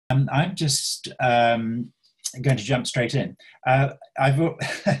I'm just going to jump straight in. I've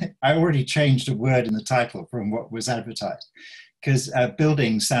I already changed a word in the title from what was advertised because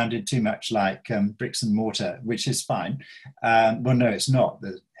building sounded too much like bricks and mortar, which is fine. Well, no, it's not.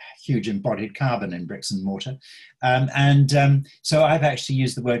 There's huge embodied carbon in bricks and mortar. So I've actually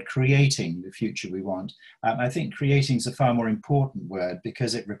used the word creating the future we want. I think creating is a far more important word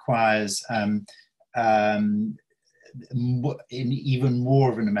because it requires even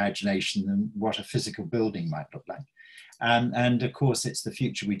more of an imagination than what a physical building might look like. And of course, it's the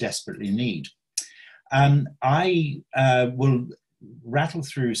future we desperately need. I will rattle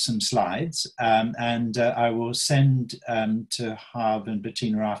through some slides and I will send to Harv and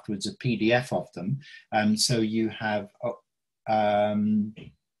Bettina afterwards a PDF of them. So you have,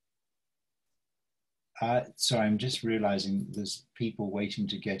 sorry, I'm just realizing there's people waiting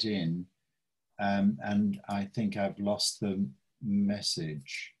to get in. And I think I've lost the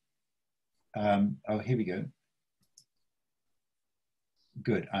message. Oh, here we go.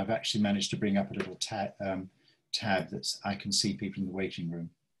 Good, I've actually managed to bring up a little tab that I can see people in the waiting room.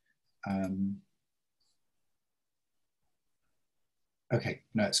 Okay,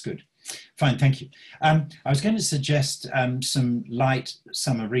 no, it's good. Fine, thank you. I was going to suggest some light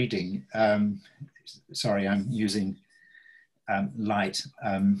summer reading. Sorry, I'm using light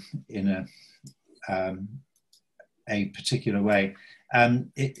in a particular way.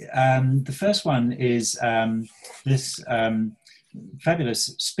 The first one is this fabulous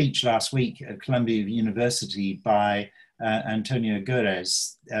speech last week at Columbia University by Antonio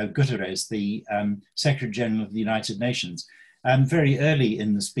Guterres, the Secretary General of the United Nations. Very early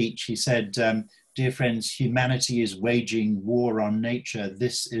in the speech, he said, "Dear friends, humanity is waging war on nature.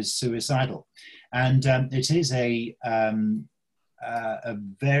 This is suicidal." And it is a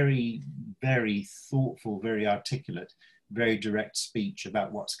very, very thoughtful, very articulate, very direct speech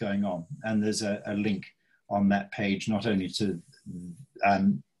about what's going on. And there's a link on that page, not only to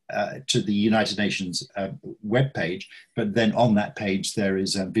the United Nations webpage, but then on that page there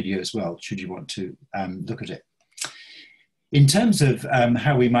is a video as well, should you want to look at it. In terms of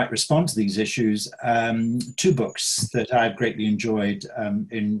how we might respond to these issues, two books that I've greatly enjoyed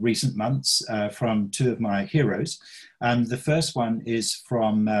in recent months from two of my heroes. The first one is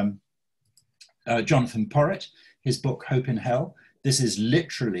from Jonathan Porritt, his book Hope in Hell. This is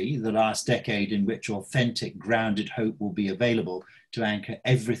literally the last decade in which authentic, grounded hope will be available to anchor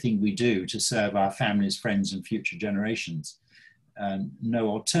everything we do to serve our families, friends, and future generations. No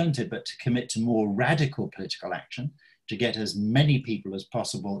alternative but to commit to more radical political action, to get as many people as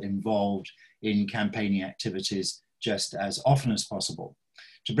possible involved in campaigning activities just as often as possible.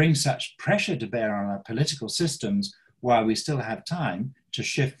 To bring such pressure to bear on our political systems while we still have time to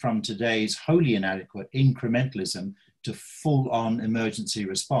shift from today's wholly inadequate incrementalism to full-on emergency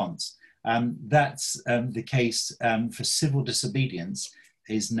response. That's the case for civil disobedience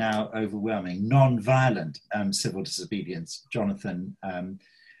is now overwhelming. Non-violent civil disobedience, Jonathan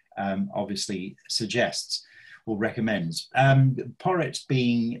obviously suggests or recommends. Porritt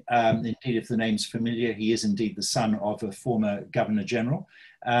being, indeed, if the name's familiar, he is indeed the son of a former Governor General,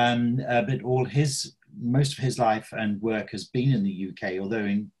 but most of his life and work has been in the UK, although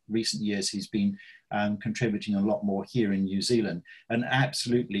in recent years he's been contributing a lot more here in New Zealand, and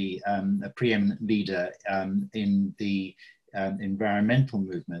absolutely a preeminent leader in the environmental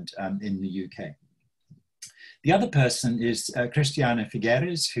movement in the UK. The other person is Christiana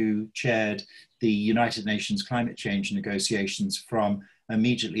Figueres, who chaired the United Nations climate change negotiations from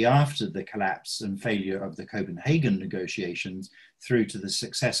immediately after the collapse and failure of the Copenhagen negotiations through to the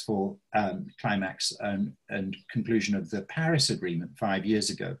successful climax and conclusion of the Paris Agreement 5 years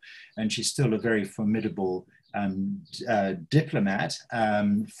ago. And she's still a very formidable diplomat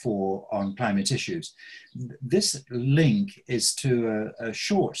on climate issues. This link is to a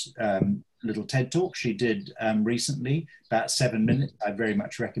short little TED talk she did recently, about 7 minutes. I very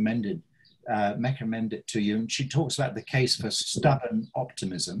much recommend it to you. And she talks about the case for stubborn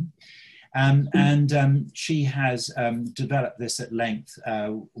optimism. She has developed this at length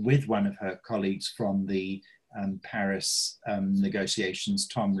with one of her colleagues from the Paris negotiations,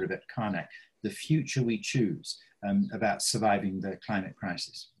 Tom Rivett-Carnac, The Future We Choose, about surviving the climate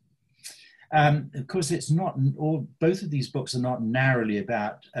crisis. Of course, it's not both of these books are not narrowly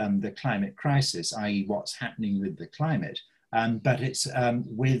about the climate crisis, i.e. what's happening with the climate, but it's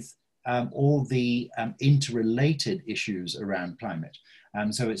with all the interrelated issues around climate.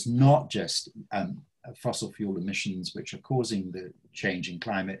 So it's not just fossil fuel emissions which are causing the change in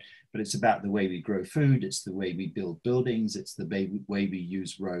climate, but it's about the way we grow food, it's the way we build buildings, it's the way we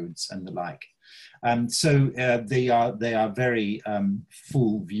use roads and the like. So they are very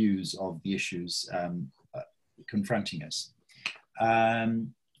full views of the issues confronting us.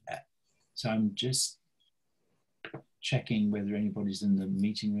 So I'm just checking whether anybody's in the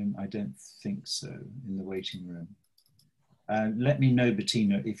meeting room. I don't think so, in the waiting room. Let me know,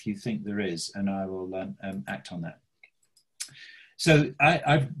 Bettina, if you think there is, and I will act on that. So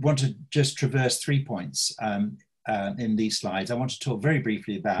I want to just traverse 3 points in these slides. I want to talk very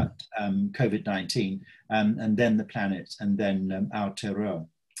briefly about COVID-19 and then the planet and then Aotearoa.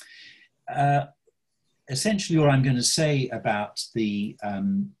 Essentially, what I'm going to say about the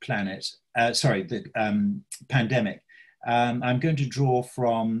pandemic, I'm going to draw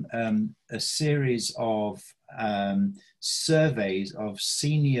from a series of surveys of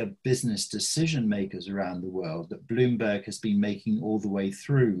senior business decision makers around the world that Bloomberg has been making all the way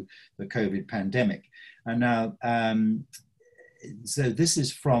through the COVID pandemic. And now, so this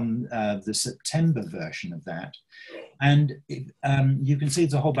is from the September version of that. And you can see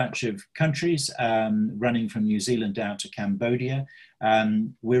there's a whole bunch of countries running from New Zealand down to Cambodia.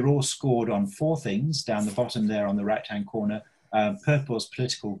 We're all scored on 4 things down the bottom there on the right-hand corner. Purple is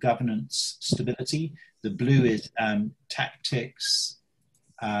political governance stability. The blue is tactics,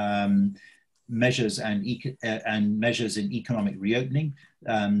 measures and measures in economic reopening.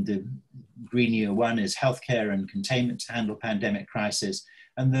 The greenier one is healthcare and containment to handle pandemic crisis.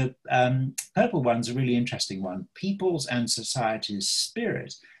 And the purple one's a really interesting one: people's and society's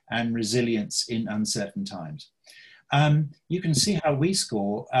spirit and resilience in uncertain times. You can see how we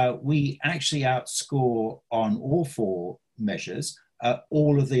score. We actually outscore on all 4 measures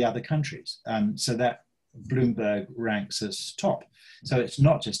all of the other countries. So that Bloomberg ranks us top. So it's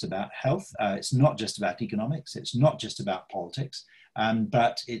not just about health, it's not just about economics, it's not just about politics,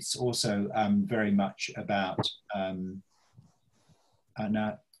 but it's also very much about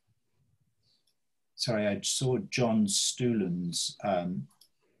now, sorry, I saw John Stuhlen's,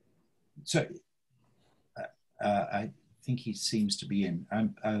 I think he seems to be in.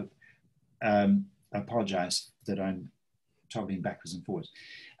 I apologize that I'm toggling backwards and forwards.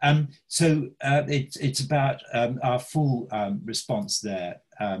 So it's about our full response there,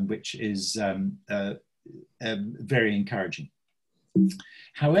 which is very encouraging.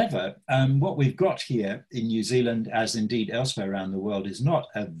 However, what we've got here in New Zealand, as indeed elsewhere around the world, is not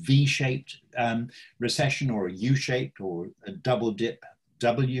a V-shaped recession or a U-shaped or a double dip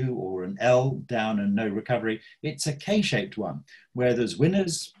W or an L down and no recovery. It's a K-shaped one, where there's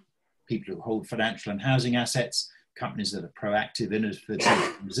winners, people who hold financial and housing assets, companies that are proactive, innovative,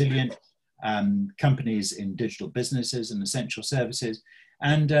 and resilient, companies in digital businesses and essential services.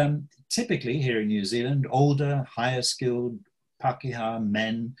 And typically here in New Zealand, older, higher skilled, Pākehā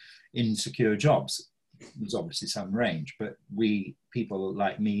men in secure jobs. There's obviously some range, but we, people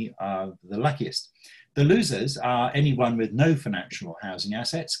like me, are the luckiest. The losers are anyone with no financial or housing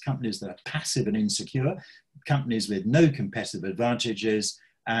assets, companies that are passive and insecure, companies with no competitive advantages,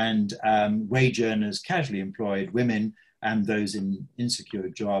 and wage earners, casually employed women, and those in insecure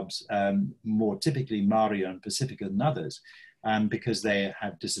jobs, more typically Māori and Pacifica than others, because they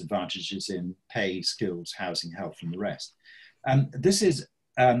have disadvantages in pay, skills, housing, health, and the rest. This is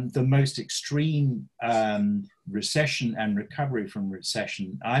the most extreme recession and recovery from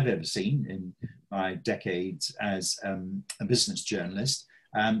recession I've ever seen in my decades as a business journalist.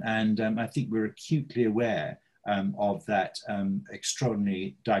 I think we're acutely aware of that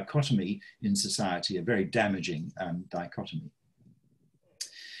extraordinary dichotomy in society, a very damaging dichotomy.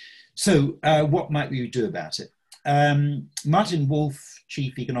 So what might we do about it? Martin Wolf,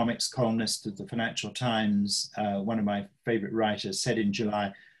 chief economics columnist at the Financial Times, one of my favorite writers, said in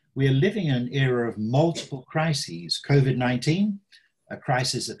July, "We are living in an era of multiple crises: COVID-19, a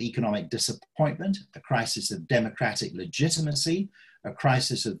crisis of economic disappointment, a crisis of democratic legitimacy, a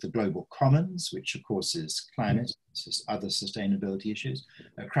crisis of the global commons, which of course is climate, other sustainability issues,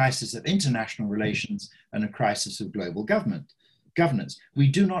 a crisis of international relations, and a crisis of global governance. We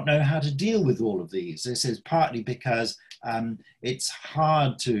do not know how to deal with all of these. This is partly because it's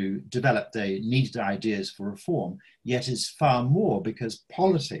hard to develop the needed ideas for reform, yet is far more because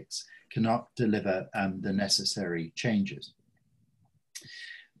politics cannot deliver the necessary changes."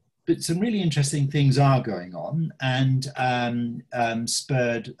 But some really interesting things are going on and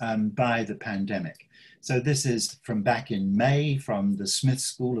spurred by the pandemic. So this is from back in May from the Smith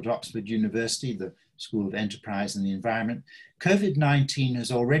School at Oxford University, the School of Enterprise and the Environment. COVID-19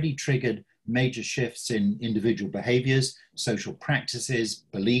 has already triggered major shifts in individual behaviors, social practices,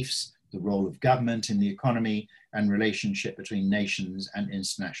 beliefs, the role of government in the economy, and relationship between nations and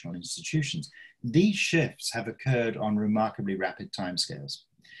international institutions. These shifts have occurred on remarkably rapid timescales.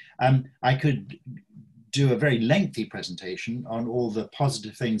 I could do a very lengthy presentation on all the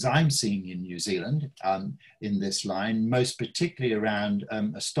positive things I'm seeing in New Zealand in this line, most particularly around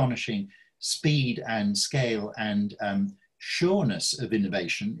astonishing speed and scale and sureness of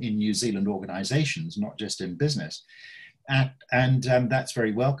innovation in New Zealand organizations, not just in business. And that's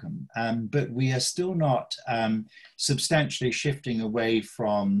very welcome. But we are still not substantially shifting away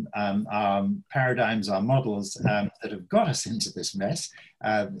from our paradigms, our models that have got us into this mess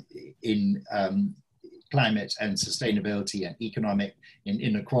in climate and sustainability and economic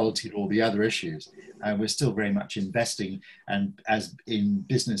inequality and all the other issues. We're still very much investing and as in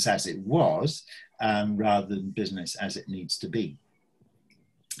business as it was, rather than business as it needs to be.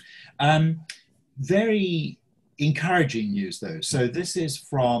 Very encouraging news though. So this is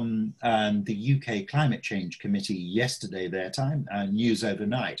from the UK Climate Change Committee yesterday, their time, news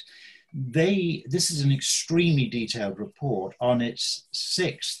overnight. This is an extremely detailed report on its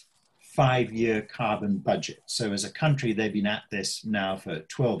 6th 5-year carbon budget. So as a country, they've been at this now for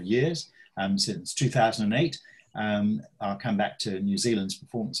 12 years, since 2008. I'll come back to New Zealand's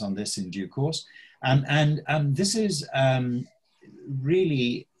performance on this in due course. This is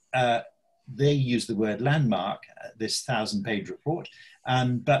really, they use the word landmark, this 1,000-page report,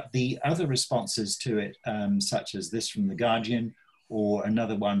 but the other responses to it, such as this from The Guardian, or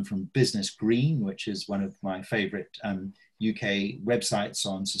another one from Business Green, which is one of my favorite UK websites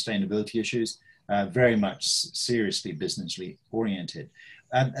on sustainability issues, very much seriously businessly oriented.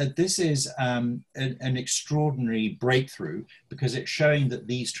 This is an extraordinary breakthrough because it's showing that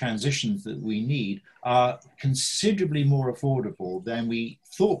these transitions that we need are considerably more affordable than we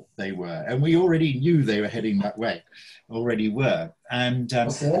thought they were. And we already knew they were heading that way, already were. And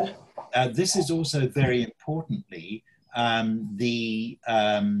this is also very importantly,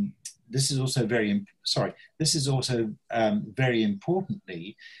 this is also very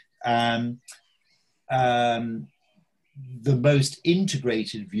importantly the most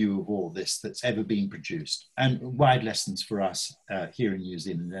integrated view of all this that's ever been produced, and wide lessons for us here in New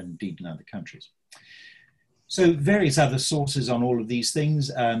Zealand and indeed in other countries. So various other sources on all of these things.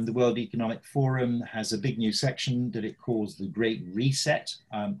 The World Economic Forum has a big new section that it calls the Great Reset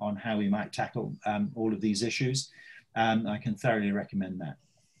on how we might tackle all of these issues. I can thoroughly recommend that.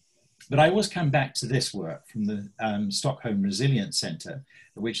 But I always come back to this work from the Stockholm Resilience Centre,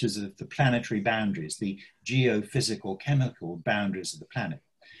 which is of the planetary boundaries, the geophysical chemical boundaries of the planet.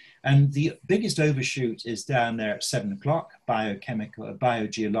 And the biggest overshoot is down there at 7 o'clock,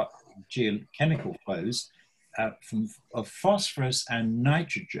 biogeochemical flows of phosphorus and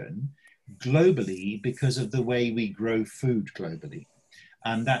nitrogen globally because of the way we grow food globally.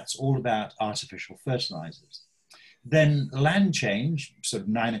 And that's all about artificial fertilizers. Then land change, sort of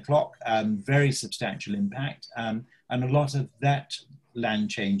 9 o'clock, very substantial impact. And a lot of that land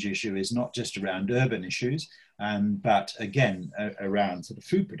change issue is not just around urban issues, but again, around sort of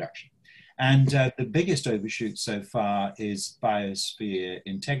food production. And the biggest overshoot so far is biosphere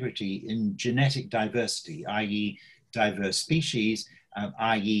integrity in genetic diversity, i.e. diverse species,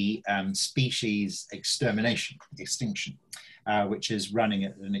 i.e. species extinction, which is running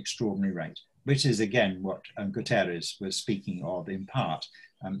at an extraordinary rate, which is again what Guterres was speaking of in part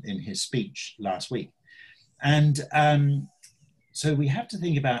in his speech last week. And so we have to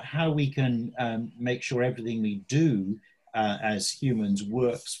think about how we can make sure everything we do as humans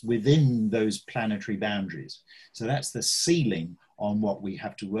works within those planetary boundaries. So that's the ceiling on what we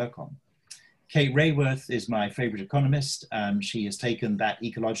have to work on. Kate Raworth is my favorite economist. She has taken that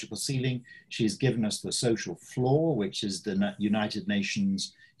ecological ceiling. She's given us the social floor, which is the United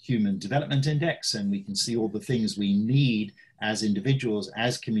Nations Human Development Index, and we can see all the things we need as individuals,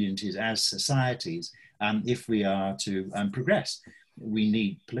 as communities, as societies, if we are to progress. We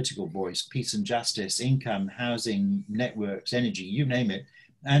need political voice, peace and justice, income, housing, networks, energy, you name it.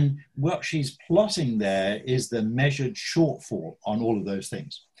 And what she's plotting there is the measured shortfall on all of those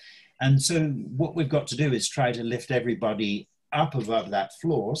things. And so what we've got to do is try to lift everybody up above that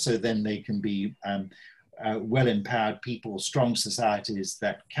floor so then they can be well-empowered people, strong societies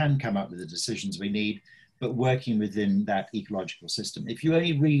that can come up with the decisions we need, but working within that ecological system. If you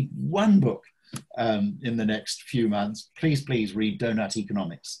only read one book in the next few months, please read Donut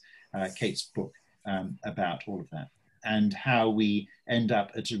Economics, Kate's book about all of that, and how we end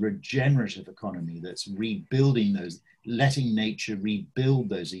up at a regenerative economy that's rebuilding those, letting nature rebuild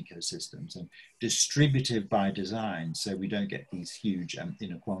those ecosystems, and distributive by design so we don't get these huge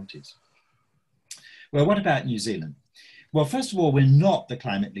inequalities. Well, what about New Zealand? Well, first of all, we're not the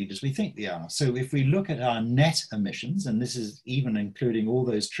climate leaders we think we are. So if we look at our net emissions, and this is even including all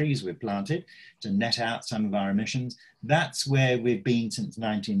those trees we've planted to net out some of our emissions, that's where we've been since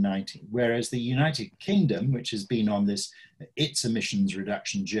 1990. Whereas the United Kingdom, which has been on its emissions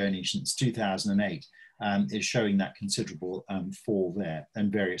reduction journey since 2008, is showing that considerable fall there,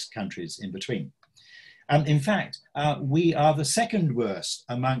 and various countries in between. In fact, we are the second worst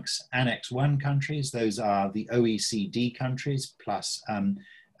amongst Annex 1 countries. Those are the OECD countries, plus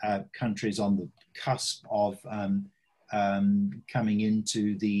countries on the cusp of coming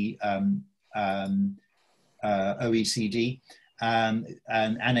into the OECD, and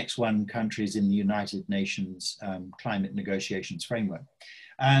Annex 1 countries in the United Nations Climate Negotiations Framework.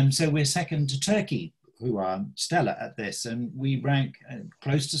 So we're second to Turkey, who are stellar at this, and we rank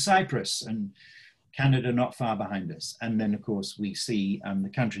close to Cyprus, and Canada not far behind us. And then, of course, we see the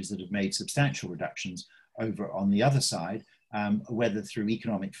countries that have made substantial reductions over on the other side, whether through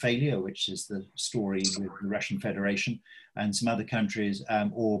economic failure, which is the story with the Russian Federation and some other countries,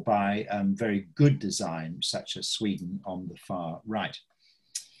 or by very good design, such as Sweden on the far right.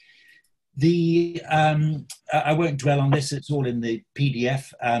 I won't dwell on this, it's all in the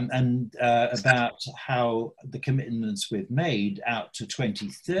PDF, about how the commitments we've made out to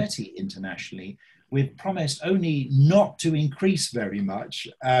 2030 internationally. We've promised only not to increase very much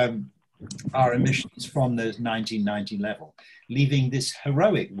our emissions from the 1990 level, leaving this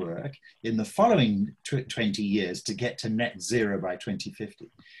heroic work in the following 20 years to get to net zero by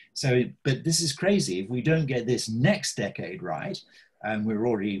 2050. So, but this is crazy. If we don't get this next decade right, and we're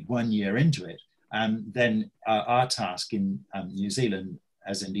already 1 year into it, then our task in New Zealand,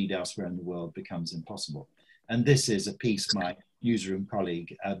 as indeed elsewhere in the world, becomes impossible. And this is a piece my newsroom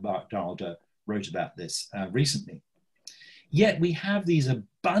colleague, Mark Dalder, wrote about this recently. Yet we have these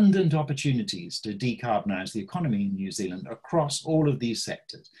abundant opportunities to decarbonize the economy in New Zealand across all of these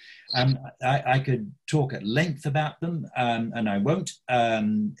sectors. I could talk at length about them, and I won't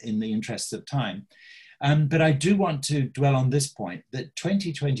in the interests of time. But I do want to dwell on this point, that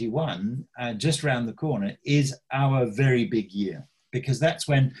 2021, just around the corner, is our very big year, because that's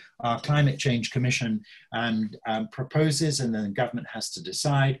when our Climate Change Commission proposes, and then the government has to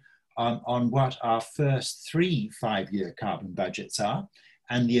decide on what our first 3 5-year carbon budgets are,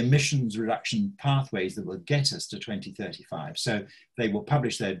 and the emissions reduction pathways that will get us to 2035. So they will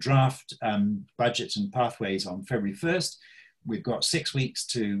publish their draft budgets and pathways on February 1st. We've got 6 weeks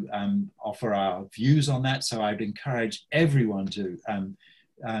to offer our views on that. So I'd encourage everyone to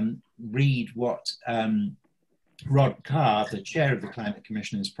read what Rod Carr, the chair of the Climate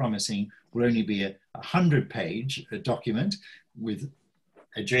Commission, is promising will only be a 100-page document with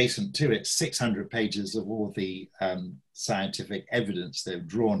adjacent to it 600 pages of all the scientific evidence they've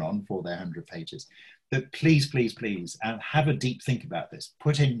drawn on for their 100 pages. But please, please, please, have a deep think about this.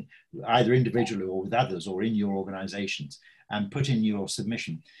 Put in, either individually or with others or in your organizations, and put in your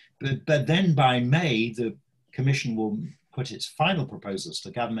submission. But then by May, the Commission will put its final proposals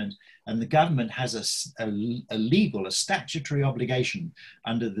to government, and the government has a statutory obligation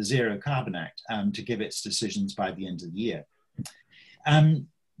under the Zero Carbon Act to give its decisions by the end of the year.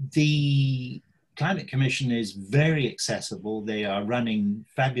 The Climate Commission is very accessible. They are running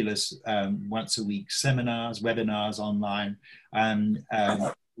fabulous once a week seminars, webinars online,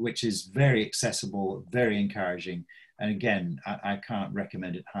 which is very accessible, very encouraging. And again, I can't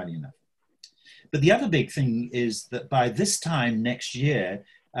recommend it highly enough. But the other big thing is that by this time next year,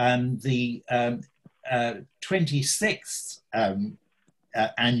 the 26th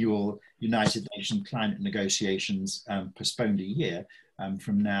annual United Nations climate negotiations, postponed a year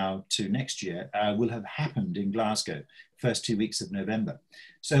from now to next year, will have happened in Glasgow, first 2 weeks of November.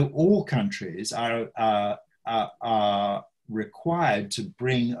 So all countries are required to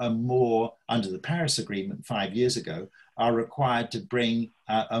bring under the Paris Agreement 5 years ago, are required to bring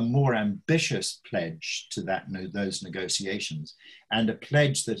a more ambitious pledge to those negotiations, and a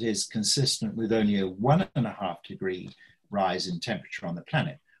pledge that is consistent with only a 1.5 degree rise in temperature on the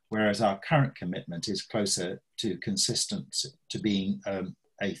planet, whereas our current commitment is closer to consistent to being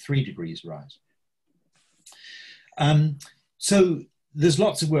a 3 degrees rise. So there's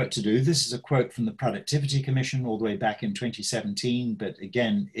lots of work to do. This is a quote from the Productivity Commission all the way back in 2017, but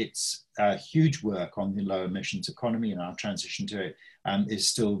again, it's huge work on the low emissions economy, and our transition to it is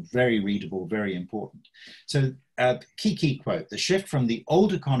still very readable, very important. So key quote: the shift from the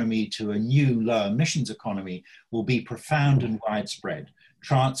old economy to a new low emissions economy will be profound and widespread,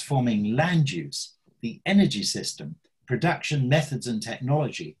 transforming land use, the energy system, production methods and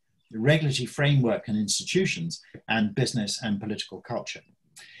technology, the regulatory framework and institutions, and business and political culture.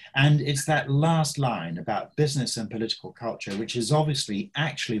 And it's that last line about business and political culture, which is obviously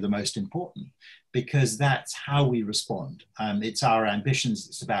actually the most important, because that's how we respond. It's our ambitions,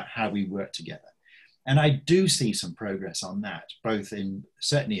 it's about how we work together. And I do see some progress on that, both in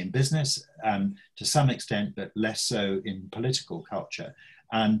certainly in business to some extent, but less so in political culture.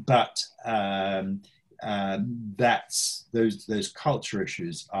 That's those culture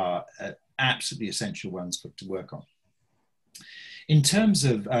issues are absolutely essential ones to work on. In terms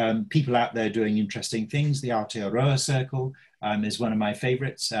of people out there doing interesting things, the Aotearoa Circle is one of my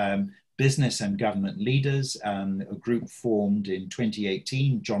favorites. Business and government leaders, a group formed in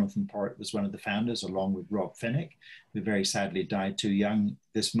 2018. Jonathan Porritt was one of the founders, along with Rob Fennick, who very sadly died too young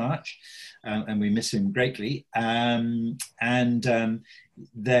this March, and we miss him greatly.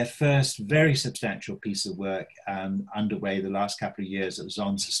 Their first very substantial piece of work underway the last couple of years, it was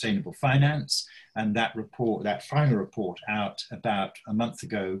on sustainable finance, and that report, that final report out about a month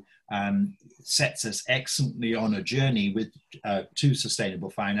ago, sets us excellently on a journey to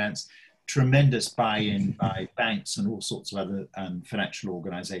sustainable finance. Tremendous buy-in by banks and all sorts of other financial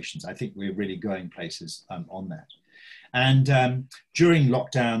organizations. I think we're really going places on that. And during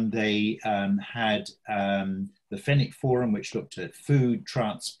lockdown, they had the Fennick Forum, which looked at food,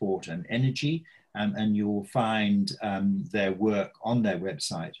 transport, and energy. And you'll find their work on their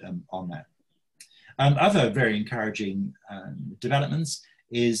website on that. Other very encouraging developments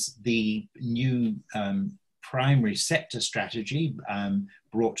is the new primary sector strategy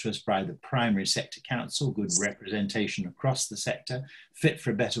brought to us by the Primary Sector Council, good representation across the sector, fit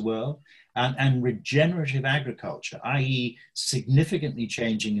for a better world, and regenerative agriculture, i.e. significantly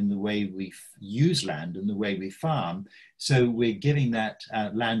changing in the way we use land and the way we farm. So we're giving that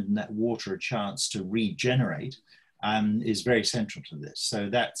land and that water a chance to regenerate is very central to this. So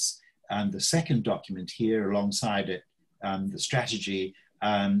that's the second document here alongside it. The strategy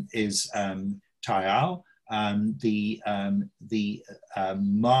is Taiao, the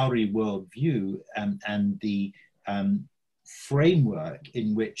Maori worldview and the framework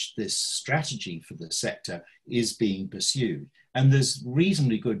in which this strategy for the sector is being pursued. And there's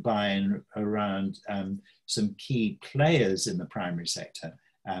reasonably good buy-in around some key players in the primary sector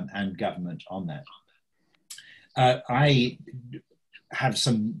and government on that. I have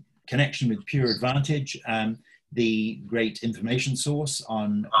some connection with Pure Advantage, the great information source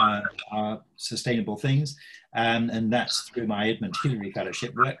on our sustainable things. And that's through my Edmund Hillary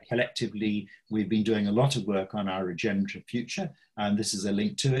Fellowship work. Collectively, we've been doing a lot of work on our regenerative future. This is a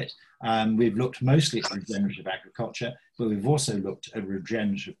link to it. We've looked mostly at regenerative agriculture, but we've also looked at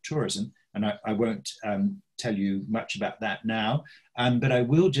regenerative tourism. And I won't tell you much about that now, but I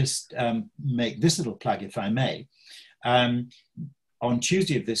will just make this little plug, if I may. On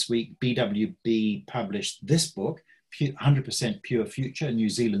Tuesday of this week, BWB published this book, 100% Pure Future, New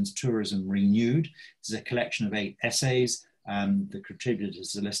Zealand's Tourism Renewed. It's a collection of 8 essays. The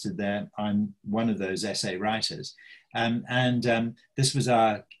contributors are listed there. I'm one of those essay writers. This was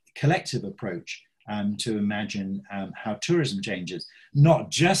our collective approach to imagine how tourism changes, not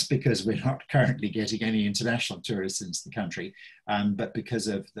just because we're not currently getting any international tourists into the country, but because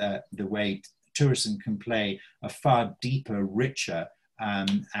of the way tourism can play a far deeper, richer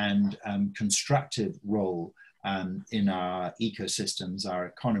and constructive role in our ecosystems, our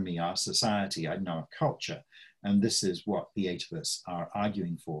economy, our society, and our culture. And this is what the 8 of us are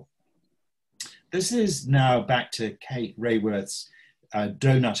arguing for. This is now back to Kate Raworth's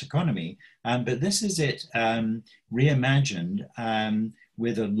donut economy, but this is it reimagined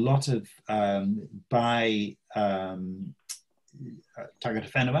with a lot of by Tagata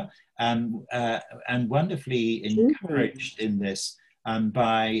Whenua, and wonderfully encouraged in this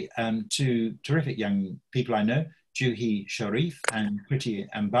by 2 terrific young people I know, Juhi Sharif and Kriti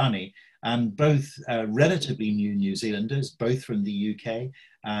Ambani, both relatively new Zealanders, both from the UK.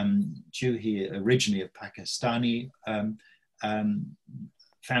 Juhi originally of Pakistani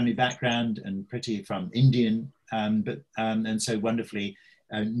family background, and Kriti from Indian, and so wonderfully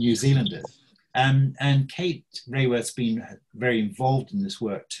New Zealanders. And Kate Raworth's been very involved in this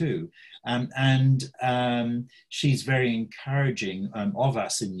work too. She's very encouraging of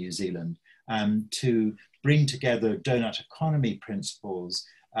us in New Zealand to bring together donut economy principles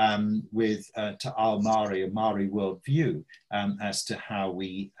with Te Ao Māori, a Māori worldview as to how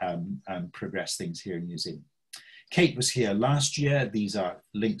we progress things here in New Zealand. Kate was here last year. These are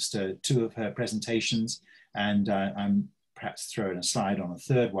links to 2 of her presentations, and I'm perhaps throwing a slide on a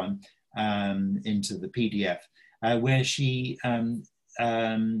third one into the PDF, where she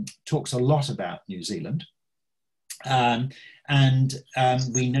talks a lot about New Zealand Um,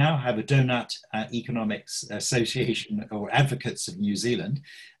 we now have a Donut Economics Association, or Advocates of New Zealand.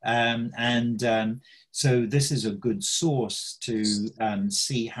 So this is a good source to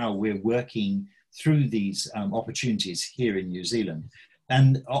see how we're working through these opportunities here in New Zealand.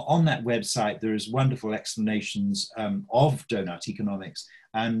 And on that website, there is wonderful explanations of donut economics,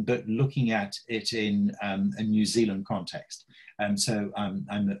 but looking at it in a New Zealand context. And so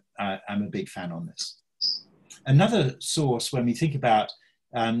I'm a big fan on this. Another source, when we think about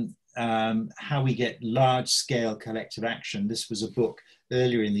how we get large-scale collective action, this was a book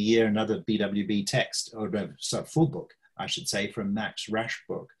earlier in the year, another BWB text, or full book, I should say, from Max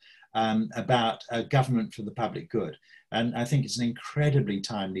Rashbrook, about government for the public good. And I think it's an incredibly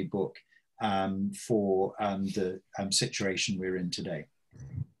timely book for the situation we're in today.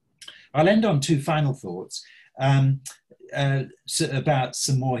 I'll end on two final thoughts. About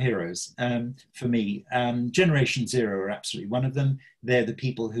some more heroes for me. Generation Zero are absolutely one of them. They're the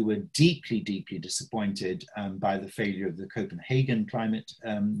people who were deeply, deeply disappointed by the failure of the Copenhagen climate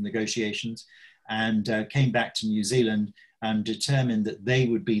negotiations, and came back to New Zealand and determined that they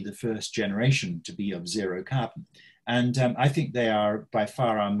would be the first generation to be of zero carbon. And I think they are by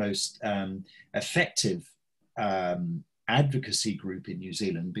far our most effective advocacy group in New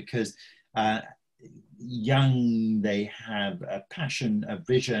Zealand, because young, they have a passion, a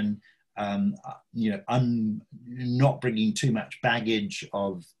vision, not bringing too much baggage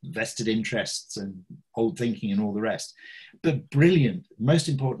of vested interests and old thinking and all the rest, but brilliant, most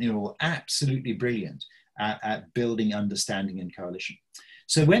importantly of all, absolutely brilliant at building understanding and coalition.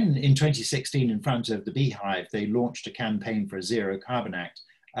 So when in 2016 in front of the Beehive, they launched a campaign for a Zero Carbon Act,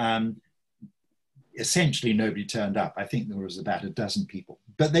 essentially nobody turned up. I think there was about a dozen people,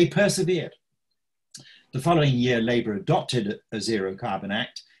 but they persevered. The following year, Labour adopted a Zero Carbon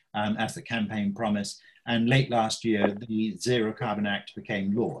Act as the campaign promise, and late last year, the Zero Carbon Act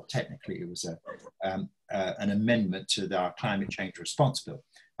became law. Technically, it was an amendment to our climate change response bill,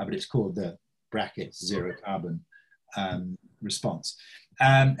 but it's called the brackets Zero Carbon response.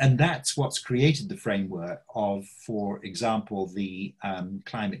 And that's what's created the framework of, for example, the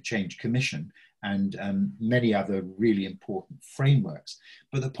Climate Change Commission and many other really important frameworks.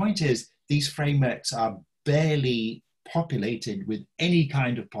 But the point is, these frameworks are barely populated with any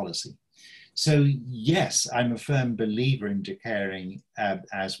kind of policy. So yes, I'm a firm believer in declaring,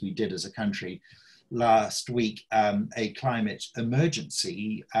 as we did as a country last week, a climate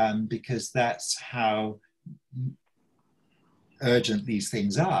emergency, because that's how urgent these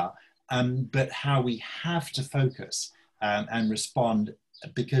things are, but how we have to focus and respond,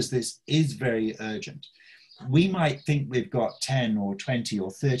 because this is very urgent. We might think we've got 10 or 20 or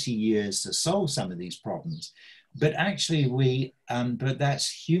 30 years to solve some of these problems, but actually but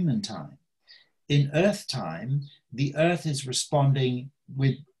that's human time. In Earth time, the Earth is responding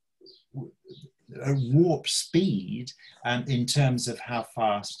with a warp speed in terms of how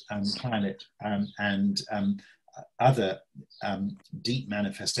fast climate and other deep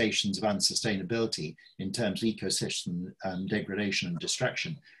manifestations of unsustainability in terms of ecosystem degradation and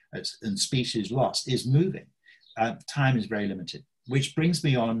destruction and species loss is moving. Time is very limited, which brings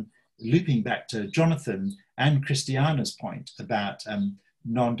me on, looping back to Jonathan and Christiana's point about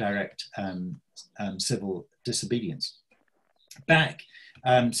non-direct civil disobedience. Back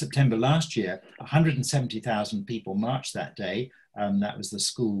September last year, 170,000 people marched that day. That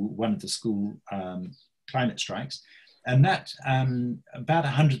was one of the school climate strikes. And that about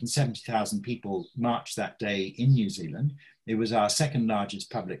 170,000 people marched that day in New Zealand. It was our second largest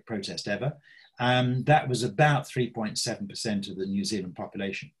public protest ever. That was about 3.7% of the New Zealand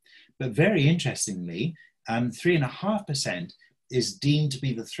population. But very interestingly, 3.5% is deemed to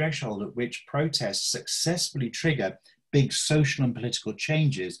be the threshold at which protests successfully trigger big social and political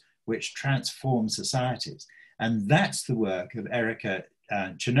changes which transform societies. And that's the work of Erica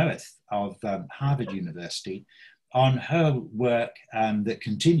Chenoweth of Harvard University, on her work that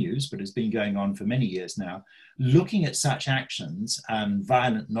continues, but has been going on for many years now, looking at such actions,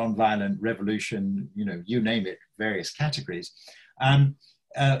 violent, non-violent, revolution, you name it, various categories.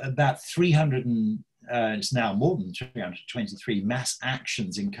 About 300 it's now more than 323 mass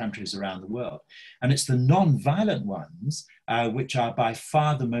actions in countries around the world. And it's the non-violent ones which are by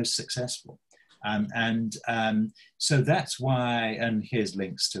far the most successful. So that's why, and here's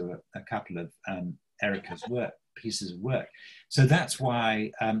links to a couple of Erica's pieces of work. So that's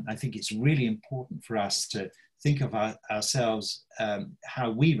why I think it's really important for us to think of ourselves,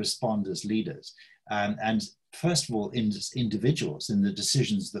 how we respond as leaders. And first of all, in individuals, in the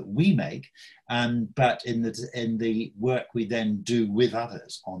decisions that we make, but in the work we then do with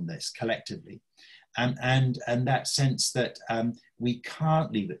others on this collectively. and that sense that we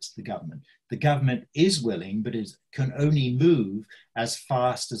can't leave it to the government. The government is willing, but can only move as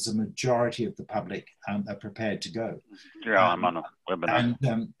fast as the majority of the public are prepared to go. Yeah, I'm on a webinar.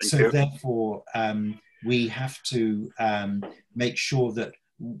 And so therefore, we have to make sure that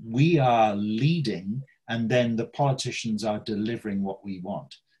we are leading, and then the politicians are delivering what we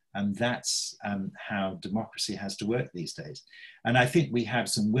want. And that's how democracy has to work these days. And I think we have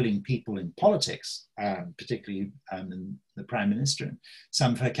some willing people in politics, particularly the Prime Minister and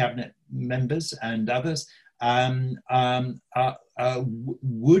some of her cabinet members and others,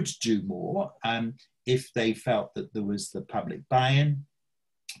 would do more if they felt that there was the public buy-in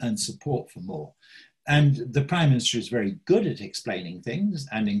and support for more. And the Prime Minister is very good at explaining things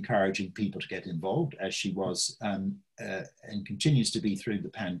and encouraging people to get involved, as she was and continues to be through the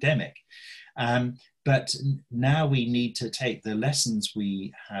pandemic. But now we need to take the lessons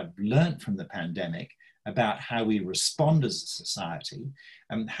we have learnt from the pandemic about how we respond as a society,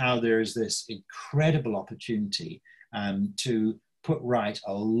 and how there is this incredible opportunity to put right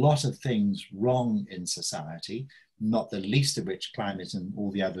a lot of things wrong in society, not the least of which climate and all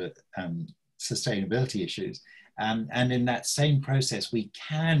the other sustainability issues. And in that same process, we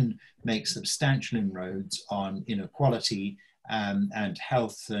can make substantial inroads on inequality and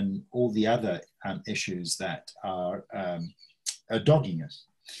health and all the other issues that are dogging us.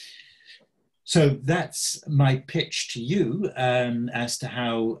 So that's my pitch to you as to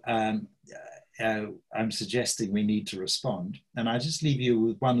how I'm suggesting we need to respond. And I'll just leave you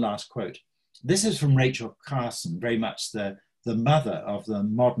with one last quote. This is from Rachel Carson, very much the mother of the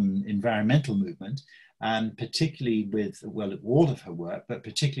modern environmental movement, and particularly with, well, all of her work, but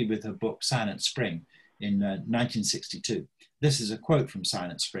particularly with her book, Silent Spring, in 1962. This is a quote from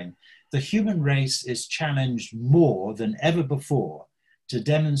Silent Spring. "The human race is challenged more than ever before to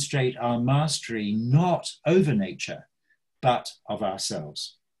demonstrate our mastery not over nature, but of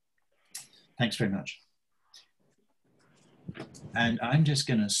ourselves." Thanks very much. And I'm just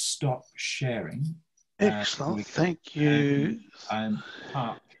going to stop sharing. Excellent, thank you. And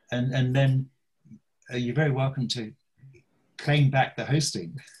then you're very welcome to claim back the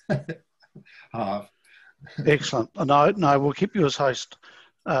hosting. Harv. Excellent. No, we'll keep you as host,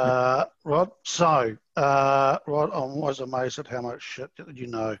 Rod. So, Rod, I'm always amazed at how much shit you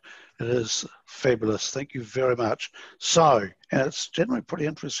know. It is fabulous. Thank you very much. So, and it's generally pretty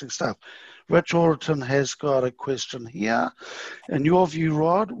interesting stuff. Rich Alderton has got a question here. In your view,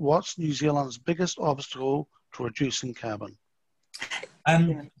 Rod, what's New Zealand's biggest obstacle to reducing carbon?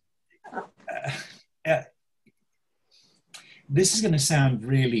 This is going to sound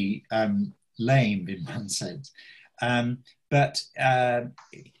really lame in one sense, but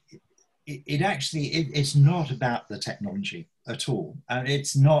it's not about the technology at all.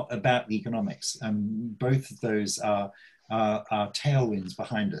 It's not about the economics. Both of those are tailwinds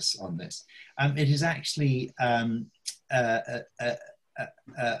behind us on this. It is actually a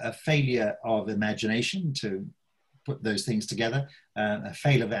failure of imagination to put those things together, a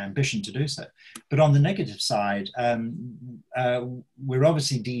failure of ambition to do so. But on the negative side, we're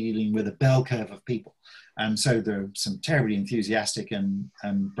obviously dealing with a bell curve of people. And so there are some terribly enthusiastic and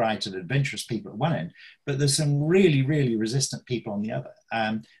bright and adventurous people at one end, but there's some really, really resistant people on the other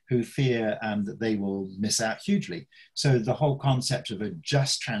who fear that they will miss out hugely. So the whole concept of a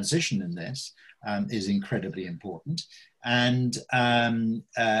just transition in this is incredibly important. And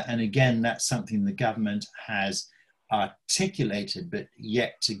again, that's something the government has articulated, but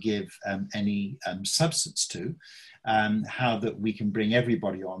yet to give any substance to, how that we can bring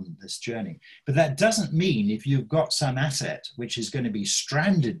everybody on this journey. But that doesn't mean if you've got some asset which is going to be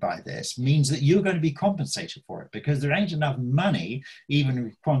stranded by this, means that you're going to be compensated for it, because there ain't enough money, even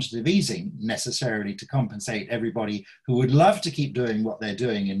with quantitative easing, necessarily to compensate everybody who would love to keep doing what they're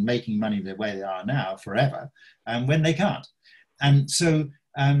doing and making money the way they are now forever, when they can't. And so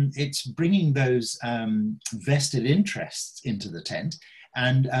it's bringing those vested interests into the tent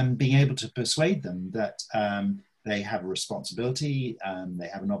and being able to persuade them that they have a responsibility, they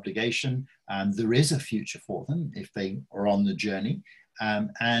have an obligation, there is a future for them if they are on the journey,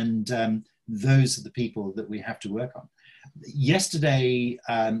 and those are the people that we have to work on. Yesterday,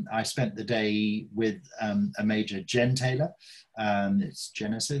 I spent the day with a major gentailer, it's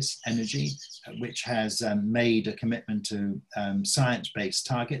Genesis Energy, which has made a commitment to science-based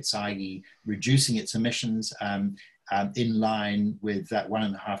targets, i.e. reducing its emissions in line with that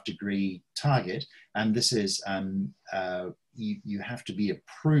 1.5 degree target. And this is, you have to be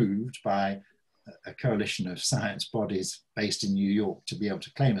approved by a coalition of science bodies based in New York to be able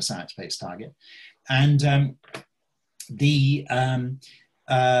to claim a science-based target. And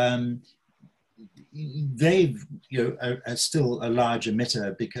they've, are still a large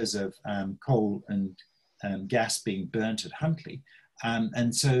emitter because of coal and gas being burnt at Huntley.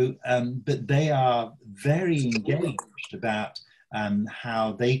 But they are very engaged about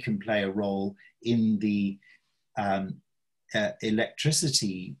how they can play a role in the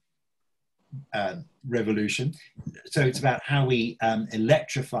electricity revolution. So it's about how we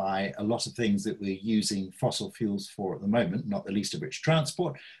electrify a lot of things that we're using fossil fuels for at the moment, not the least of which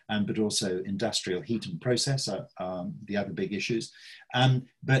transport, but also industrial heat and process are the other big issues.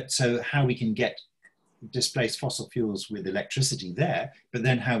 But so how we can displace fossil fuels with electricity there, but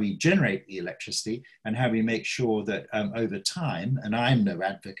then how we generate the electricity and how we make sure that over time, and I'm no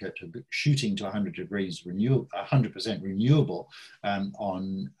advocate of shooting to 100% renewable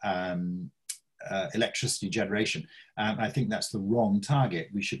on electricity generation. I think that's the wrong target.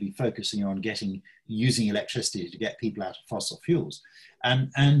 We should be focusing on using electricity to get people out of fossil fuels, and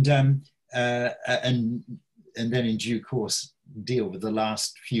then in due course deal with the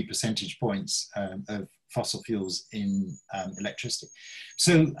last few percentage points of fossil fuels in electricity.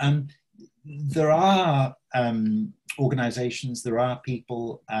 So there are organizations, there are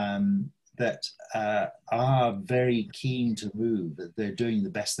people that are very keen to move, that they're doing the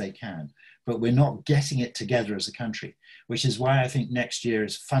best they can, but we're not getting it together as a country, which is why I think next year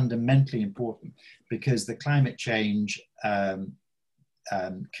is fundamentally important, because the Climate Change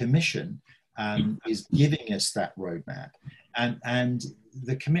Commission is giving us that roadmap. And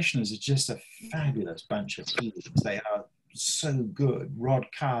the commissioners are just a fabulous bunch of people. They are so good. Rod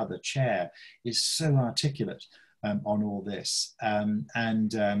Carr, the chair, is so articulate on all this and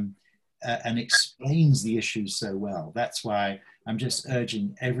explains the issues so well. That's why I'm just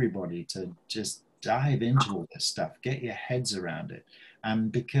urging everybody to just dive into all this stuff, get your heads around it.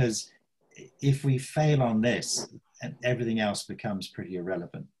 Because if we fail on this, everything else becomes pretty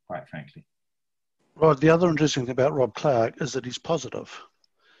irrelevant, quite frankly. Rod, the other interesting thing about Rob Clark is that he's positive.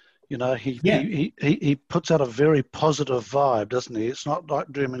 He puts out a very positive vibe, doesn't he? It's not like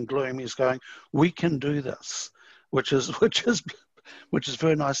doom and gloom. He's going, we can do this, which is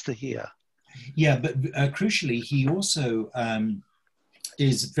very nice to hear. Yeah, but crucially, he also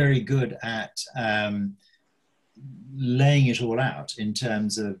is very good at laying it all out in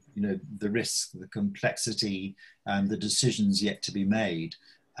terms of the risk, the complexity, the decisions yet to be made.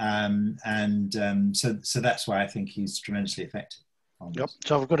 So that's why I think he's tremendously effective. Yep.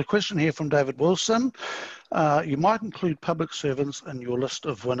 So I've got a question here from David Wilson. You might include public servants in your list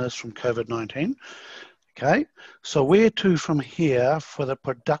of winners from COVID-19. Okay. So where to from here for the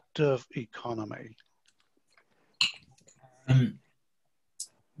productive economy?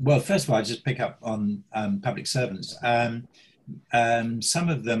 Well, first of all, I just pick up on public servants. Some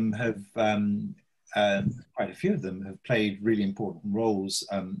of them have quite a few of them have played really important roles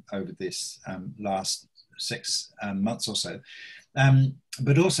over this last 6 months or so.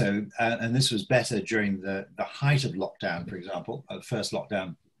 But also, and this was better during the height of lockdown, for example, the first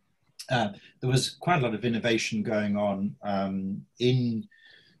lockdown, there was quite a lot of innovation going on in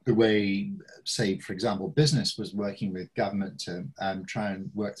the way, say, for example, business was working with government to try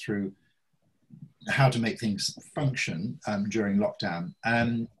and work through how to make things function during lockdown.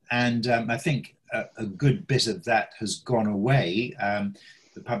 And I think a good bit of that has gone away.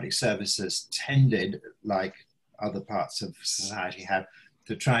 The public services tended, like other parts of society have,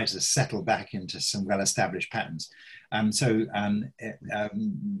 to try to settle back into some well-established patterns.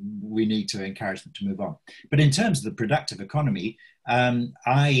 We need to encourage them to move on. But in terms of the productive economy,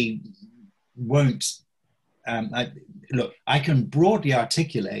 I won't, look, I can broadly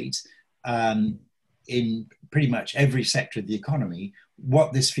articulate in pretty much every sector of the economy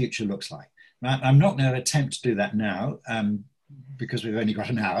what this future looks like. Now, I'm not going to attempt to do that now because we've only got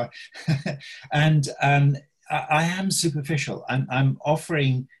an hour. And I am superficial.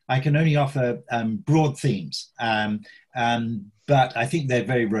 I can only offer broad themes, but I think they're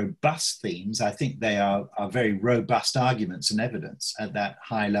very robust themes. I think they are very robust arguments and evidence at that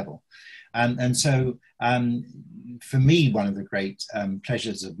high level. So for me, one of the great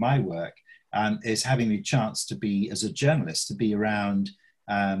pleasures of my work is having the chance to be, as a journalist, to be around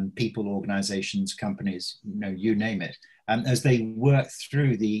people, organizations, companies, you name it, as they work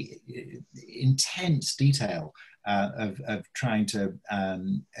through the intense detail of trying to,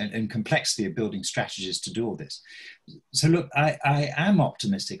 and complexity of building strategies to do all this. So look, I am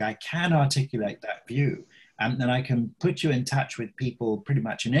optimistic. I can articulate that view, and I can put you in touch with people pretty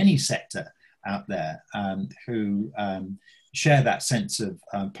much in any sector out there who share that sense of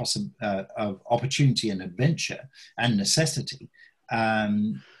opportunity and adventure and necessity.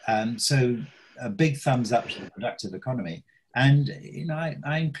 So a big thumbs up to the productive economy. And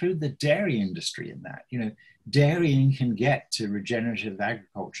I include the dairy industry in that. Dairying can get to regenerative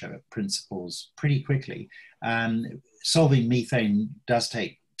agriculture principles pretty quickly. Solving methane does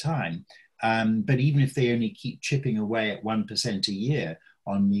take time, but even if they only keep chipping away at 1% a year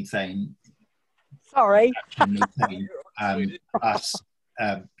on methane, sorry, methane plus,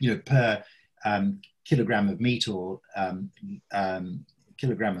 per kilogram of meat or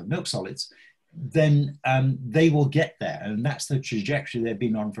kilogram of milk solids, then they will get there. And that's the trajectory they've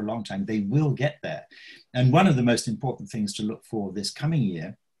been on for a long time. They will get there. And one of the most important things to look for this coming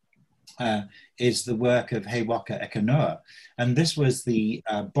year is the work of He Waka Eke Noa. And this was the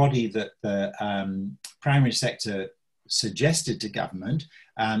body that the primary sector suggested to government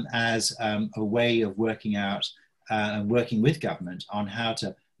as a way of working out and working with government on how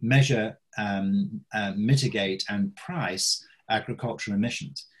to measure, mitigate and price agricultural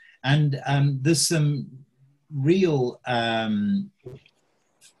emissions. And there's some real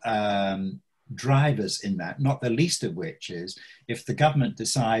drivers in that, not the least of which is if the government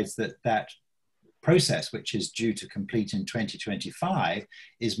decides that that process, which is due to complete in 2025,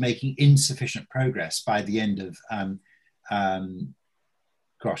 is making insufficient progress by the end of,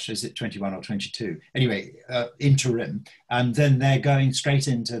 gosh, is it 21 or 22? Anyway, interim, and then they're going straight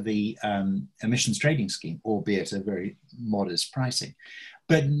into the emissions trading scheme, albeit a very modest pricing.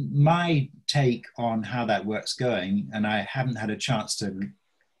 But my take on how that work's going, and I haven't had a chance to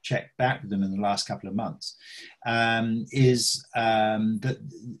check back with them in the last couple of months, is that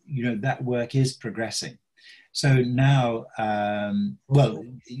that work is progressing. So now, well,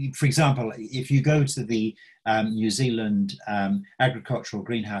 for example, if you go to the New Zealand Agricultural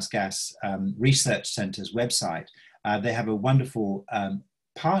Greenhouse Gas Research Centre's website, they have a wonderful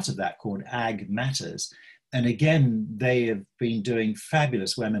part of that called Ag Matters. And again, they have been doing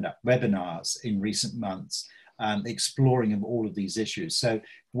fabulous webinars in recent months, exploring of all of these issues. So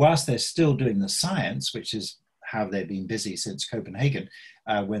whilst they're still doing the science, which is how they've been busy since Copenhagen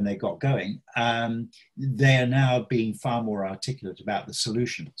when they got going, they are now being far more articulate about the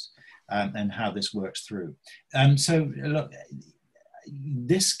solutions and how this works through. So look,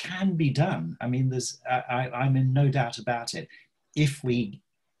 this can be done. I mean, I'm in no doubt about it if we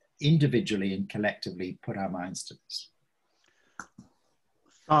individually and collectively put our minds to this.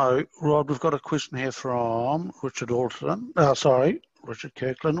 So, Rod, we've got a question here from Richard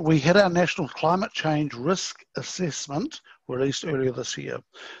Kirkland. We had our National Climate Change Risk Assessment released earlier this year.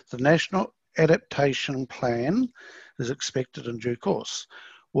 The National Adaptation Plan is expected in due course.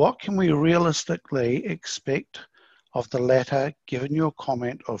 What can we realistically expect of the latter, given your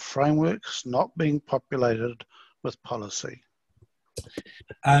comment of frameworks not being populated with policy?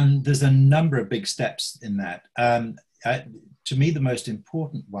 There's a number of big steps in that. To me, the most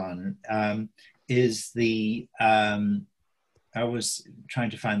important one is the, I was trying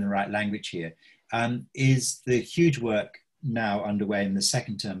to find the right language here, is the huge work now underway in the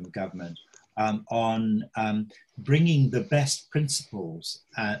second term of government on bringing the best principles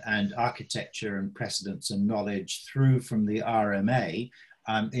and architecture and precedents and knowledge through from the RMA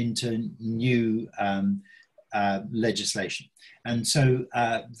into new legislation. And so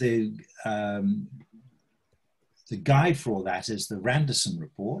the guide for all that is the Randerson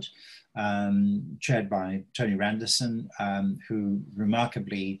report, chaired by Tony Randerson, who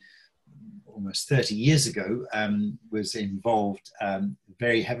remarkably, almost 30 years ago, was involved,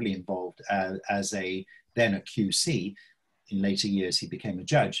 very heavily involved as then a QC. In later years, he became a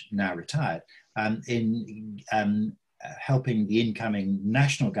judge, now retired, in helping the incoming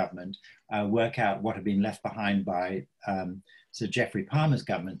national government work out what had been left behind by Sir Geoffrey Palmer's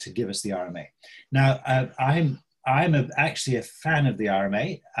government to give us the RMA. Now, I'm actually a fan of the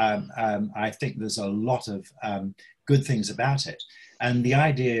RMA. I think there's a lot of good things about it. And the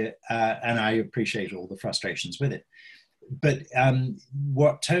idea, and I appreciate all the frustrations with it, but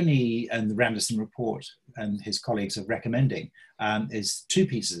what Tony and the Randerson report and his colleagues are recommending is two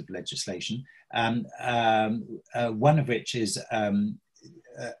pieces of legislation, one of which is a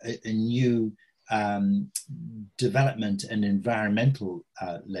new development and environmental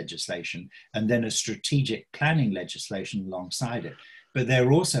legislation, and then a strategic planning legislation alongside it. But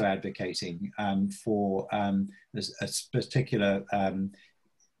they're also advocating for a particular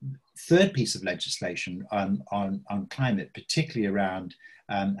third piece of legislation on climate, particularly around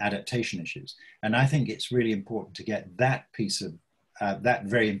adaptation issues. And I think it's really important to get that piece of, that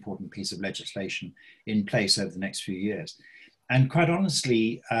very important piece of legislation in place over the next few years. And quite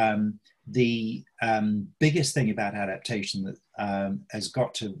honestly, the biggest thing about adaptation that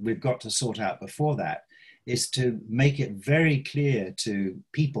we've got to sort out before that is to make it very clear to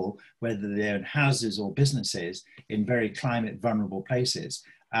people, whether they're in houses or businesses in very climate vulnerable places,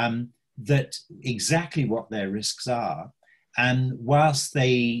 that exactly what their risks are. And whilst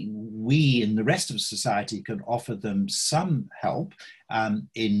we in the rest of society can offer them some help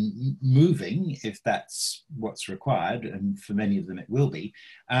in moving, if that's what's required, and for many of them it will be,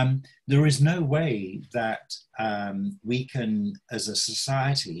 there is no way that we can, as a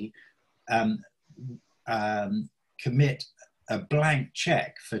society, commit a blank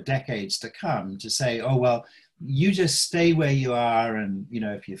check for decades to come to say, oh, well, you just stay where you are, and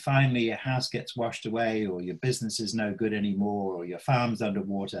if you finally your house gets washed away, or your business is no good anymore, or your farm's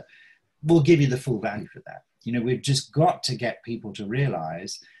underwater, we'll give you the full value for that. We've just got to get people to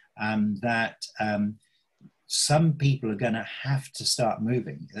realize that some people are going to have to start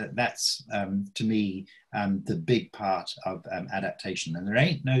moving. That's to me the big part of adaptation, and there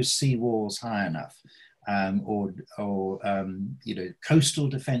ain't no seawalls high enough, or coastal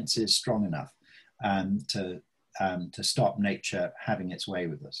defenses strong enough to stop nature having its way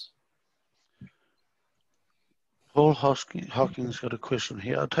with us. Paul Hawking's got a question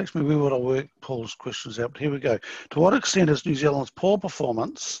here. It takes me a wee while to work Paul's questions out, but here we go. To what extent is New Zealand's poor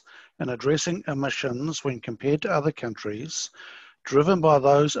performance in addressing emissions when compared to other countries driven by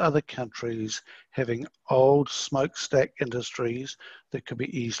those other countries having old smokestack industries that could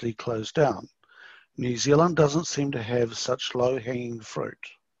be easily closed down? New Zealand doesn't seem to have such low-hanging fruit.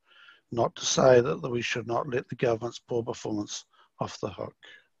 Not to say that we should not let the government's poor performance off the hook.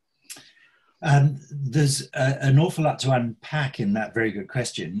 There's an awful lot to unpack in that very good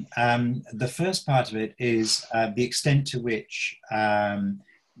question. The first part of it is the extent to which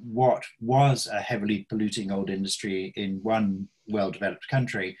what was a heavily polluting old industry in one well-developed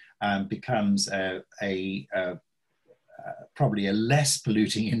country becomes probably a less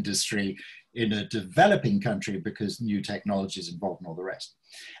polluting industry in a developing country because new technology is involved and all the rest.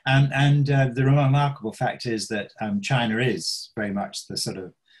 The remarkable fact is that China is very much the sort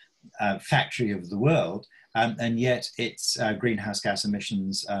of factory of the world, and yet its greenhouse gas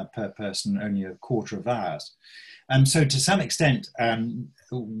emissions per person only a quarter of ours. So to some extent,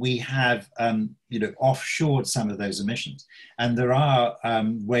 we have offshored some of those emissions, and there are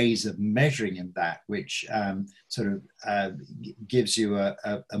ways of measuring in that which gives you a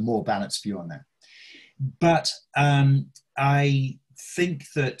more balanced view on that. But I think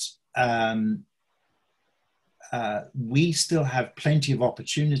that we still have plenty of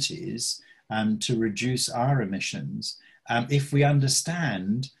opportunities to reduce our emissions if we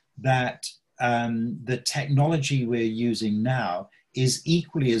understand that the technology we're using now is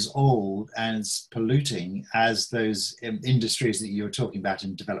equally as old and as polluting as those industries that you're talking about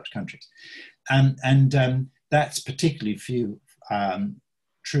in developed countries. That's particularly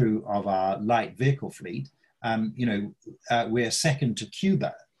true of our light vehicle fleet. We're second to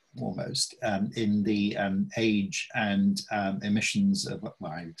Cuba almost in the age and emissions of,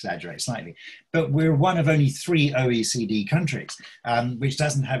 well, I exaggerate slightly, but we're one of only 3 OECD countries which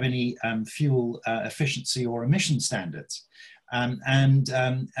doesn't have any fuel efficiency or emission standards. And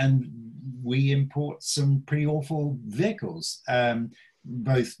we import some pretty awful vehicles,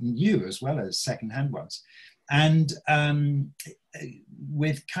 both new as well as second-hand ones. And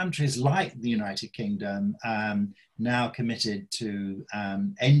with countries like the United Kingdom now committed to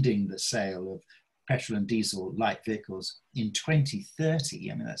ending the sale of petrol and diesel light vehicles in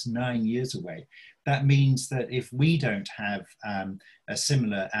 2030, I mean, that's 9 years away. That means that if we don't have a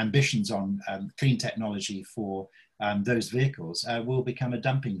similar ambitions on clean technology for those vehicles, we'll become a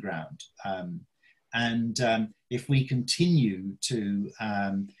dumping ground. If we continue to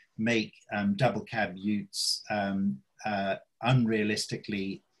make double cab utes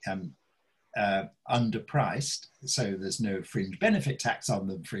unrealistically underpriced, so there's no fringe benefit tax on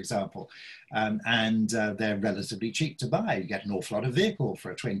them, for example, and they're relatively cheap to buy. You get an awful lot of vehicle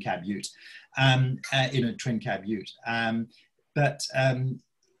for a twin cab ute, in a twin cab ute.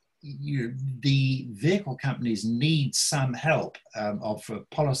 The vehicle companies need some help of a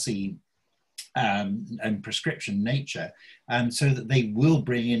policy and prescription nature, so that they will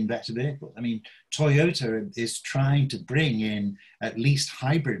bring in better vehicles. I mean, Toyota is trying to bring in at least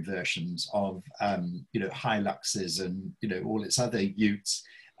hybrid versions of, Hiluxes and, all its other utes.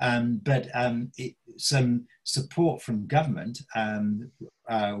 But some support from government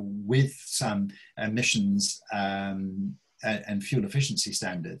with some emissions and fuel efficiency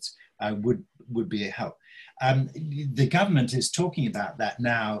standards would be a help. The government is talking about that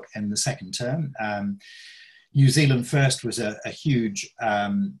now in the second term. New Zealand First was a huge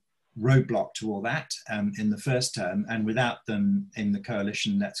roadblock to all that in the first term, and without them in the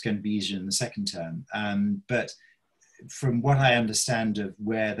coalition, that's going to be easier in the second term. But from what I understand of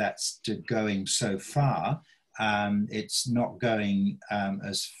where that's going so far, it's not going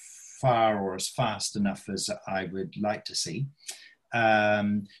as far or as fast enough as I would like to see.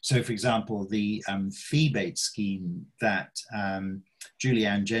 So, for example, the fee-based scheme that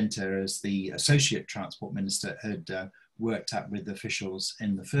Julianne Genter, as the Associate Transport Minister, had worked up with officials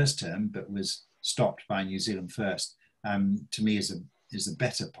in the first term, but was stopped by New Zealand First, to me is a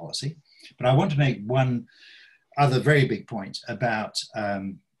better policy. But I want to make one other very big point about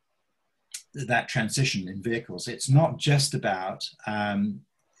that transition in vehicles. It's not just about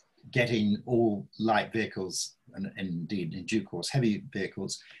getting all light vehicles, and indeed in due course heavy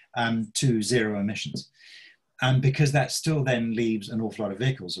vehicles, to zero emissions, because that still then leaves an awful lot of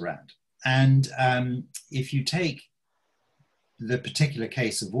vehicles around. And if you take the particular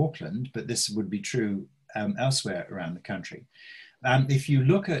case of Auckland, but this would be true elsewhere around the country, if you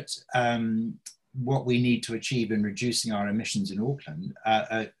look at what we need to achieve in reducing our emissions in Auckland,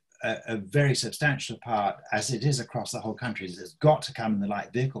 a very substantial part, as it is across the whole country, has got to come in the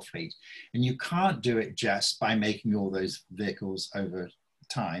light vehicle fleet. And you can't do it just by making all those vehicles over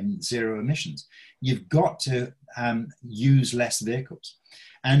time zero emissions. You've got to use less vehicles.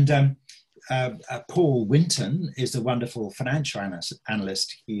 And Paul Winton is a wonderful financial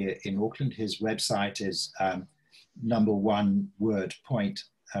analyst here in Auckland. His website is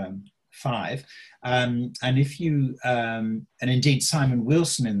 #1word.5. And if you, and indeed Simon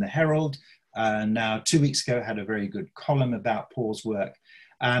Wilson in the Herald, now 2 weeks ago had a very good column about Paul's work.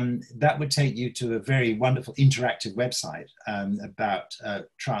 That would take you to a very wonderful interactive website about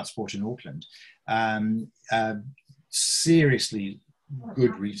transport in Auckland. Seriously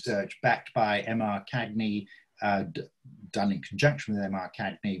good research backed by MR Cagney, done in conjunction with MR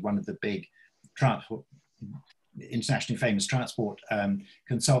Cagney, one of the big transport, internationally famous transport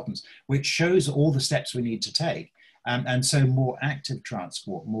consultants, which shows all the steps we need to take. And so more active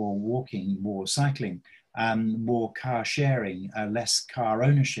transport, more walking, more cycling, more car sharing, less car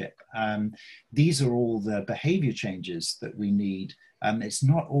ownership. These are all the behavior changes that we need. It's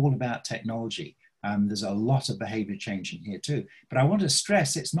not all about technology. There's a lot of behavior change in here too. But I want to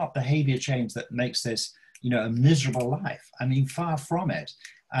stress it's not behavior change that makes this, a miserable life. I mean, far from it.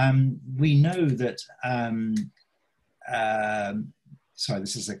 We know that, sorry,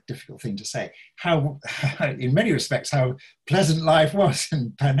 this is a difficult thing to say, how, in many respects, how pleasant life was in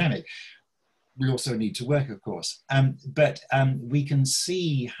the pandemic. We also need to work, of course. But we can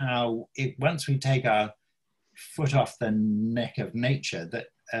see how once we take our foot off the neck of nature, that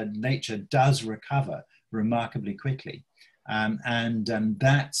nature does recover remarkably quickly. And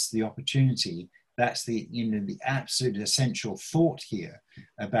that's the opportunity. That's the absolute essential thought here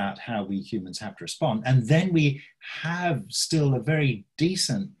about how we humans have to respond. And then we have still a very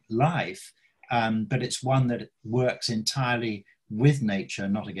decent life, but it's one that works entirely with nature,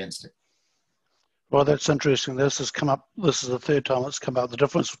 not against it. Well, that's interesting. This has come up, this is the third time it's come up, the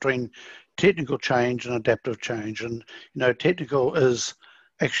difference between technical change and adaptive change. And, technical is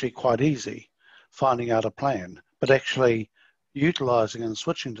actually quite easy, finding out a plan, but actually utilizing and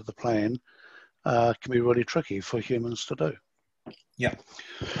switching to the plan can be really tricky for humans to do. Yeah.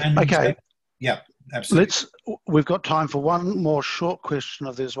 And, okay. Yeah, absolutely. We've got time for one more short question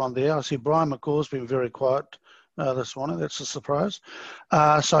if there's one there. I see Brian McCaw's been very quiet this morning. That's a surprise.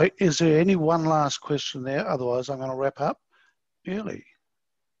 So is there any one last question there? Otherwise, I'm going to wrap up early.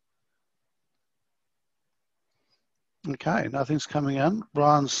 Okay, nothing's coming in.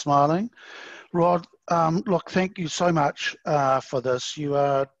 Brian's smiling. Rod, look, thank you so much for this. You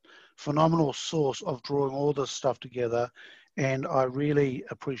are a phenomenal source of drawing all this stuff together, and I really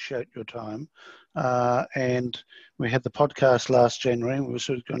appreciate your time. And we had the podcast last January, and we were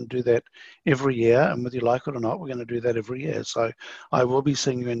sort of going to do that every year, and whether you like it or not, we're going to do that every year. So I will be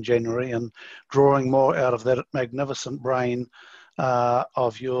seeing you in January and drawing more out of that magnificent brain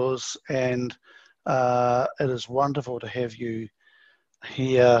of yours. And it is wonderful to have you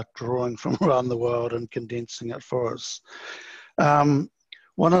here drawing from around the world and condensing it for us.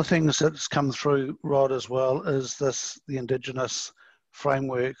 One of the things that's come through, Rod, as well, is the Indigenous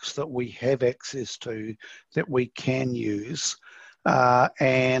frameworks that we have access to, that we can use.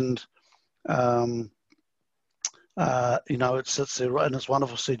 It sits there, and it's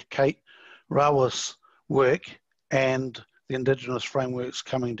wonderful to see Kate Rawa's work and the Indigenous frameworks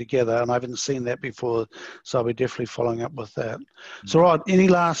coming together, and I haven't seen that before, so I'll be definitely following up with that. So Rod, any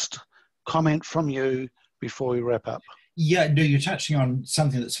last comment from you before we wrap up? Yeah, no, you're touching on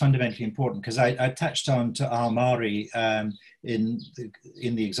something that's fundamentally important, because I touched on to Al Mari in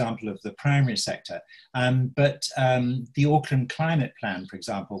the example of the primary sector, but the Auckland Climate Plan, for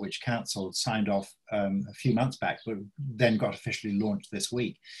example, which Council signed off a few months back, but then got officially launched this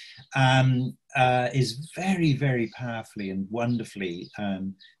week, is very, very powerfully and wonderfully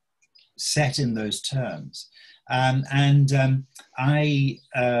set in those terms.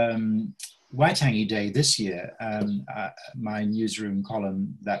 Waitangi Day this year, my newsroom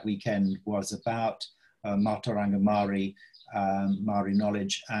column that weekend was about Mātauranga Māori, Māori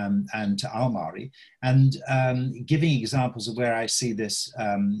knowledge, and Te Ao Māori, and giving examples of where I see this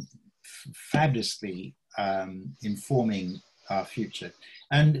fabulously informing our future.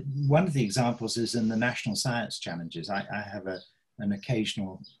 And one of the examples is in the National Science Challenges. I have an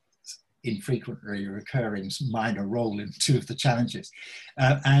occasional, infrequently recurring minor role in two of the challenges.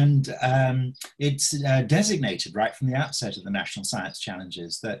 It's designated right from the outset of the National Science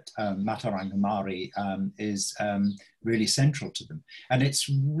Challenges that Mātauranga Māori is really central to them. And it's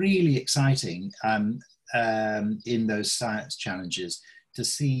really exciting in those science challenges to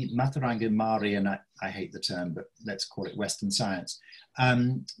see Mātauranga Māori, and I hate the term, but let's call it Western science,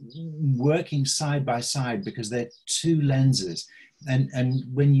 working side by side, because they're two lenses. And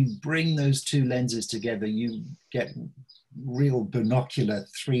when you bring those two lenses together, you get real binocular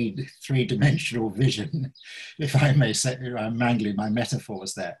three-dimensional vision, if I may say. I'm mangling my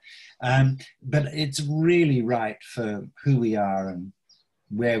metaphors there. But it's really right for who we are and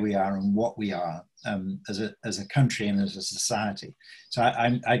where we are and what we are as a country and as a society. So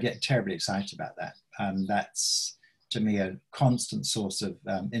I get terribly excited about that. That's, to me, a constant source of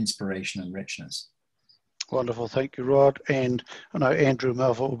inspiration and richness. Wonderful, thank you, Rod. And I know Andrew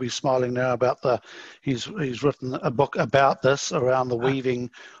Melville will be smiling now about he's written a book about this, around the weaving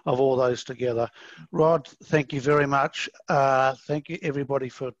of all those together. Rod, thank you very much. Thank you everybody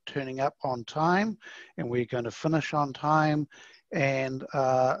for turning up on time, and we're going to finish on time. And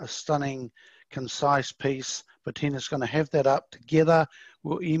a stunning, concise piece. Bettina's going to have that up together.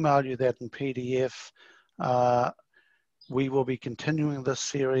 We'll email you that in PDF. We will be continuing this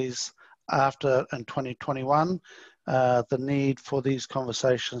series after in 2021. The need for these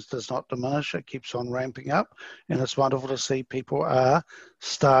conversations does not diminish. It keeps on ramping up, and it's wonderful to see people are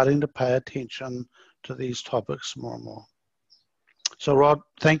starting to pay attention to these topics more and more. So Rod,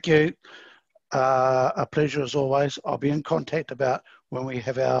 thank you. A pleasure as always. I'll be in contact about when we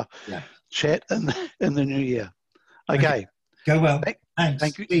have our chat in the new year. Okay. Go well. Thanks.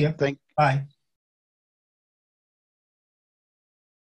 Thank you. See you. Bye.